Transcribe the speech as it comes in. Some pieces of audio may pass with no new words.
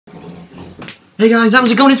Hey guys,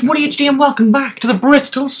 how's it going? It's Woody HD and welcome back to the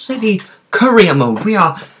Bristol City Career Mode. We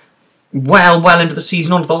are well into the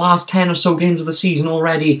season, on to the last 10 or so games of the season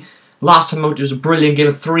already. Last time out it was a brilliant game, a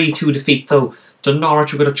 3-2 defeat though to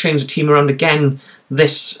Norwich. We're going to change the team around again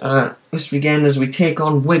this weekend as we take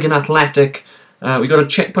on Wigan Athletic. We've got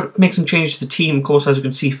to make some changes to the team. Of course, as you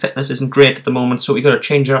can see, fitness isn't great at the moment, so we've got to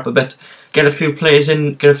change it up a bit. Get a few players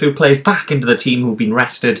in, get a few players back into the team who've been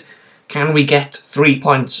rested. Can we get 3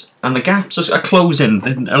 points? And the gaps are closing.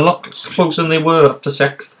 They're a lot closer than they were up to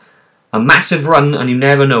 6th. A massive run, and you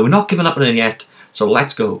never know. We're not giving up on it yet, so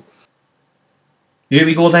let's go. Here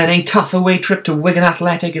we go then. A tough away trip to Wigan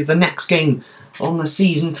Athletic is the next game on the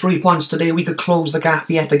season. 3 points today. We could close the gap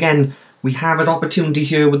yet again. We have an opportunity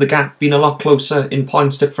here with the gap being a lot closer in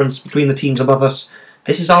points difference between the teams above us.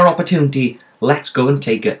 This is our opportunity. Let's go and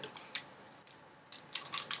take it.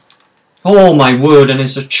 Oh my word, and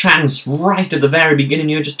it's a chance right at the very beginning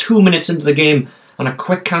here, just 2 minutes into the game, and a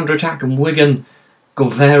quick counter-attack, and Wigan go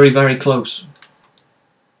very close.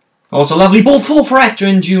 Oh, it's a lovely ball for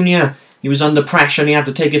Etienne Jr. He was under pressure and he had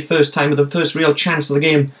to take it first time with the first real chance of the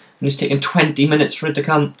game, and he's taken 20 minutes for it to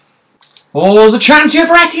come. Oh, there's a chance here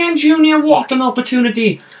for Etienne Jr. What an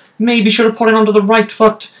opportunity. Maybe should have put it onto the right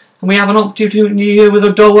foot, and we have an opportunity here with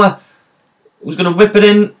Odoa, who's going to whip it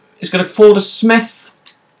in. He's going to fall to Smith.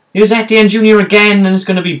 Here's Etienne Jr. again, and it's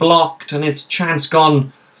going to be blocked, and it's chance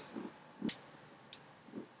gone.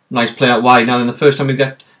 Nice play out wide. Now, then the first time we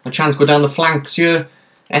get a chance go down the flanks here.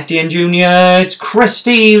 Etienne Jr. It's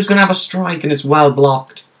Christie who's going to have a strike, and it's well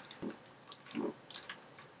blocked.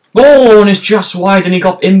 Oh, and it's just wide, and he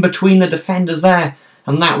got in between the defenders there,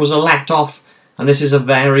 and that was a let-off, and this is a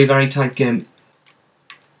very tight game.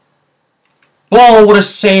 Oh, what a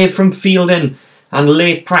save from Fielding, and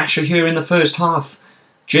late pressure here in the first half.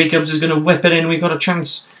 Jacobs is going to whip it in. We've got a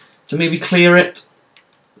chance to maybe clear it.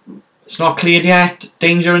 It's not cleared yet.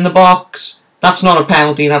 Danger in the box. That's not a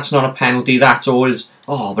penalty. That's not a penalty. That's always...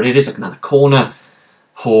 Oh, but it is another corner.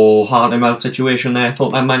 Oh, heart-and-mouth situation there. I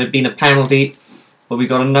thought that might have been a penalty. But we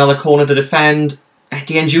got another corner to defend.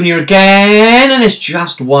 Etienne Jr. again. And it's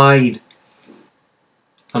just wide.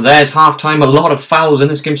 And there's half-time. A lot of fouls in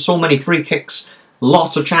this game. So many free kicks.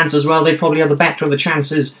 Lots of chances as well. They probably have the better of the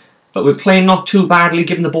chances. But we're playing not too badly,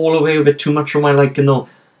 giving the ball away a bit too much for my liking though.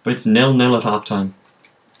 But it's 0-0 at half-time.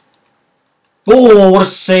 Oh, what a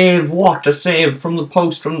save! What a save from the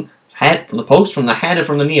post, from the header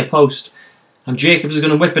from the near post. And Jacobs is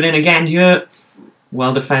going to whip it in again here.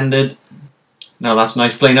 Well defended. Now that's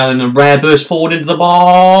nice play. Now then a rare burst forward into the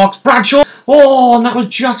box. Bradshaw! Oh, and that was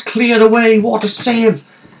just cleared away. What a save!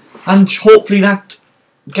 And hopefully that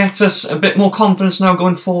gets us a bit more confidence now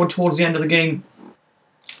going forward towards the end of the game.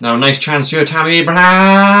 Now, a nice chance here, Tammy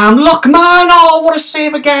Abraham. Look, man! Oh, what a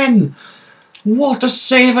save again! What a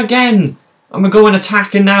save again! And we're going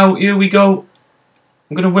attacking now. Here we go.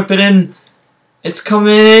 I'm going to whip it in. It's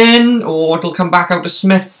coming. Oh, it'll come back out to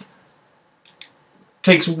Smith.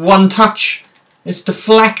 Takes one touch. It's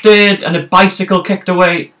deflected and a bicycle kicked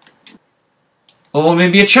away. Oh,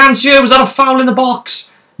 maybe a chance here. Was that a foul in the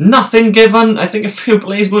box? Nothing given. I think a few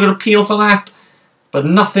players will appeal for that. But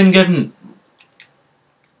nothing given.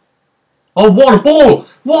 Oh, what a ball!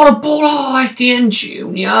 What a ball! Oh, Etienne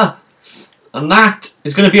Jr. And that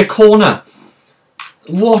is going to be a corner.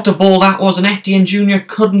 What a ball that was, and Etienne Jr.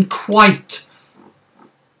 couldn't quite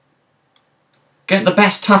get the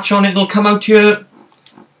best touch on it. It'll come out here.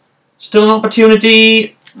 Still an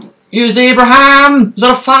opportunity. Here's Abraham. Is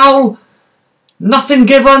that a foul? Nothing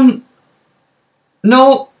given.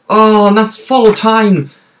 No. Oh, and that's full time.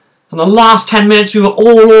 And the last 10 minutes we were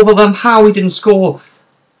all over them. How we didn't score.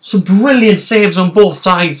 Some brilliant saves on both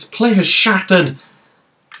sides. Players shattered.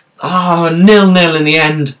 Ah, 0-0 in the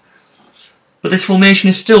end. But this formation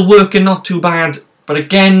is still working, not too bad. But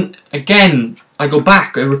again, I go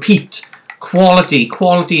back, I repeat. Quality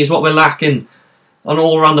is what we're lacking on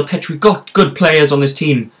all around the pitch. We've got good players on this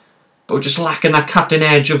team, but we're just lacking that cutting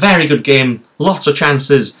edge. A very good game, lots of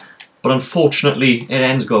chances, but unfortunately it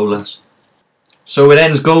ends goalless. So it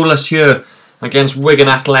ends goalless here against Wigan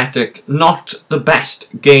Athletic. Not the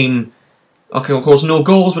best game. Okay, of course, no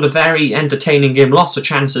goals, but a very entertaining game. Lots of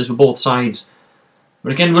chances for both sides.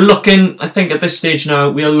 But again, we're looking, I think at this stage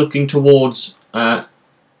now, we are looking towards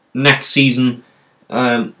next season.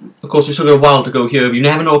 Of course, we've still got a while to go here. You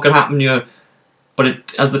never know what can happen here.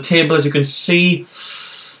 But as the table, as you can see,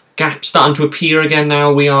 gaps starting to appear again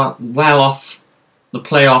now. We are well off the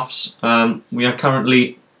playoffs. We are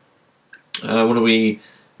currently, where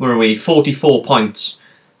are we? 44 points.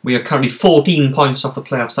 We are currently 14 points off the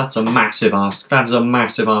playoffs. That's a massive ask. That is a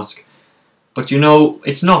massive ask. But you know,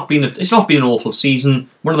 it's not been an awful season.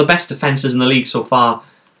 One of the best defences in the league so far.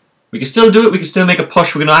 We can still do it. We can still make a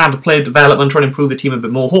push. We're going to add to player development, try and improve the team a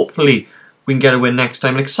bit more. Hopefully, we can get a win next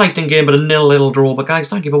time. An exciting game, but a 0-0 draw. But guys,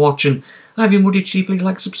 thank you for watching. I've been Woody Cheap. Please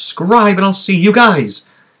like, subscribe, and I'll see you guys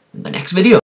in the next video.